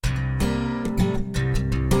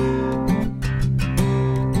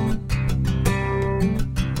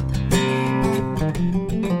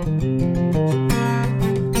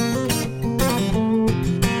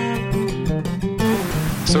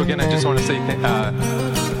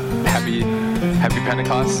Happy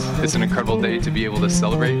Pentecost. It's an incredible day to be able to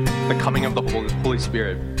celebrate the coming of the Holy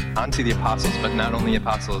Spirit onto the apostles, but not only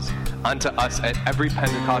apostles, onto us at every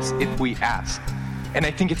Pentecost if we ask. And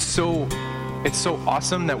I think it's so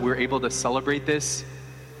awesome that we're able to celebrate this.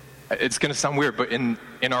 It's going to sound weird, but in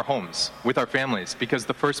our homes, with our families, because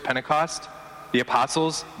the first Pentecost, the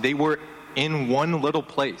apostles, they were in one little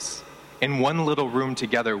place, in one little room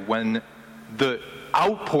together when the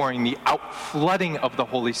outpouring, the outflooding of the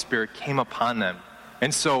Holy Spirit came upon them.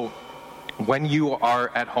 And so when you are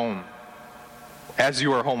at home, as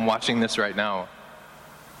you are home watching this right now,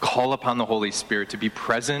 call upon the Holy Spirit to be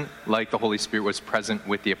present like the Holy Spirit was present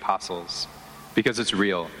with the apostles, because it's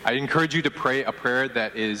real. I encourage you to pray a prayer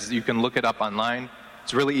that is, you can look it up online.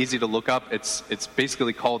 It's really easy to look up. It's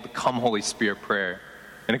basically called the Come Holy Spirit prayer.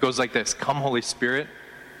 And it goes like this: Come Holy Spirit,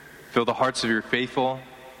 fill the hearts of your faithful,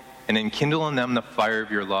 and enkindle in them the fire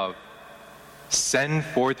of your love. Send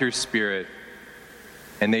forth your Spirit,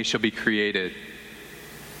 and they shall be created,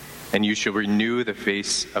 and you shall renew the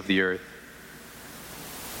face of the earth.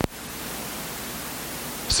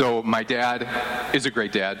 So my dad is a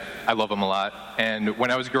great dad. I love him a lot. And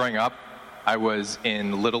when I was growing up, I was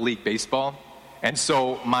in Little League Baseball. And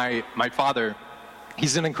so my father,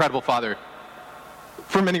 he's an incredible father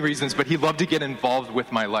for many reasons, but he loved to get involved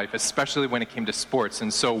with my life, especially when it came to sports.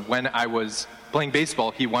 And so when I was playing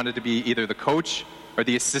baseball, he wanted to be either the coach or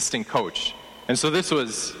the assistant coach. And so this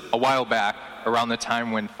was a while back, around the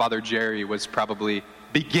time when Father Jerry was probably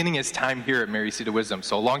beginning his time here at Mary Seat of Wisdom,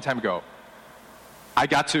 so a long time ago. I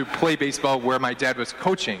got to play baseball where my dad was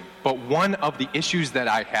coaching, but one of the issues that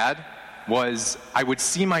I had was I would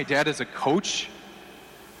see my dad as a coach.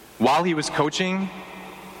 While he was coaching,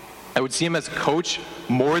 I would see him as a coach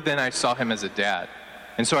more than I saw him as a dad.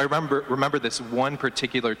 And so I remember this one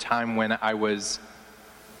particular time when I was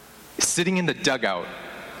sitting in the dugout,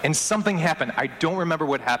 and something happened. I don't remember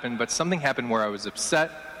what happened, but something happened where I was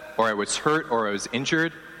upset, or I was hurt, or I was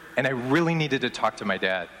injured, and I really needed to talk to my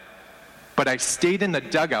dad. But I stayed in the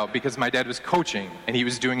dugout because my dad was coaching, and he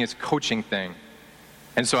was doing his coaching thing.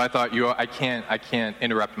 And so I thought, I can't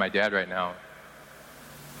interrupt my dad right now.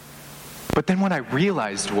 But then what I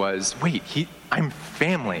realized was, wait, I'm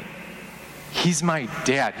family. He's my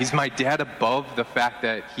dad. He's my dad above the fact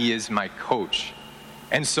that he is my coach.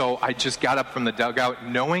 And so I just got up from the dugout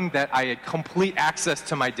knowing that I had complete access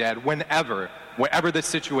to my dad whatever the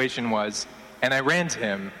situation was, and I ran to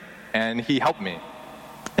him, and he helped me.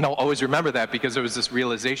 And I'll always remember that because there was this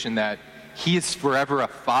realization that he is forever a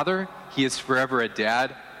father, he is forever a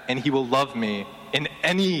dad, and he will love me in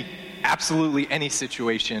absolutely any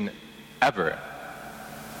situation ever.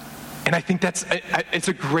 And I think it's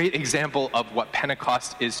a great example of what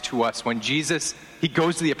Pentecost is to us. When Jesus, he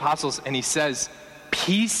goes to the apostles and he says,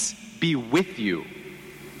 peace be with you.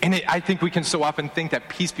 And I think we can so often think that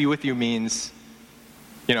peace be with you means,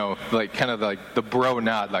 like kind of like the bro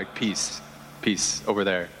nod, like peace over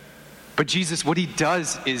there. But Jesus, what he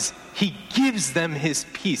does is he gives them his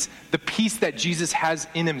peace, the peace that Jesus has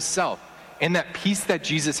in himself. And that peace that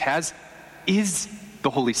Jesus has is the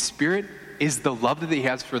Holy Spirit, is the love that he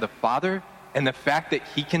has for the Father, and the fact that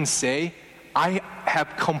he can say, I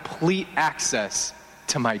have complete access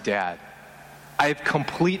to my dad. I have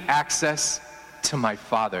complete access to my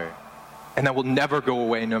Father. And that will never go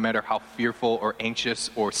away no matter how fearful or anxious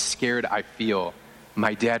or scared I feel.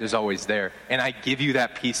 My dad is always there. And I give you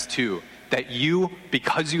that peace too. That you,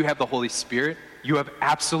 because you have the Holy Spirit, you have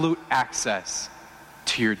absolute access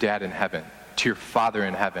to your dad in heaven, to your Father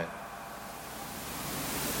in heaven.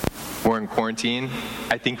 We're in quarantine.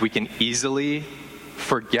 I think we can easily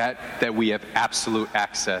forget that we have absolute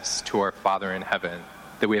access to our Father in heaven,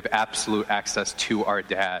 that we have absolute access to our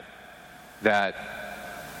dad, that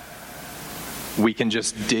we can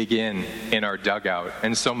just dig in our dugout.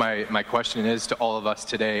 And so my question is to all of us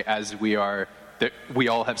today, as we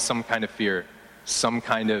all have some kind of fear, some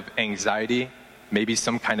kind of anxiety, maybe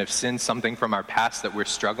some kind of sin, something from our past that we're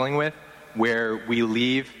struggling with, where we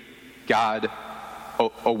leave God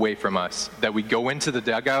away from us, that we go into the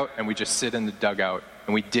dugout and we just sit in the dugout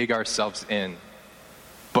and we dig ourselves in.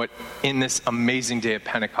 But in this amazing day of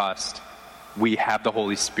Pentecost, we have the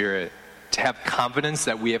Holy Spirit to have confidence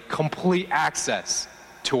that we have complete access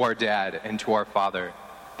to our dad and to our Father,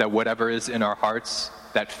 that whatever is in our hearts,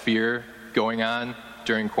 that fear going on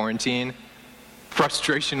during quarantine,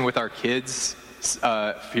 frustration with our kids,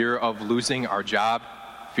 fear of losing our job,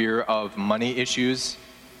 fear of money issues,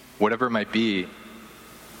 whatever it might be,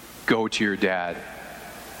 go to your dad.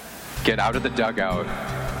 Get out of the dugout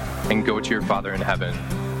and go to your Father in heaven.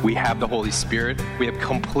 We have the Holy Spirit. We have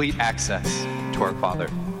complete access to our Father.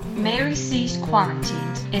 Mary Seat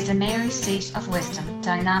Quarantined is a Mary Seat of Wisdom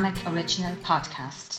dynamic original podcast.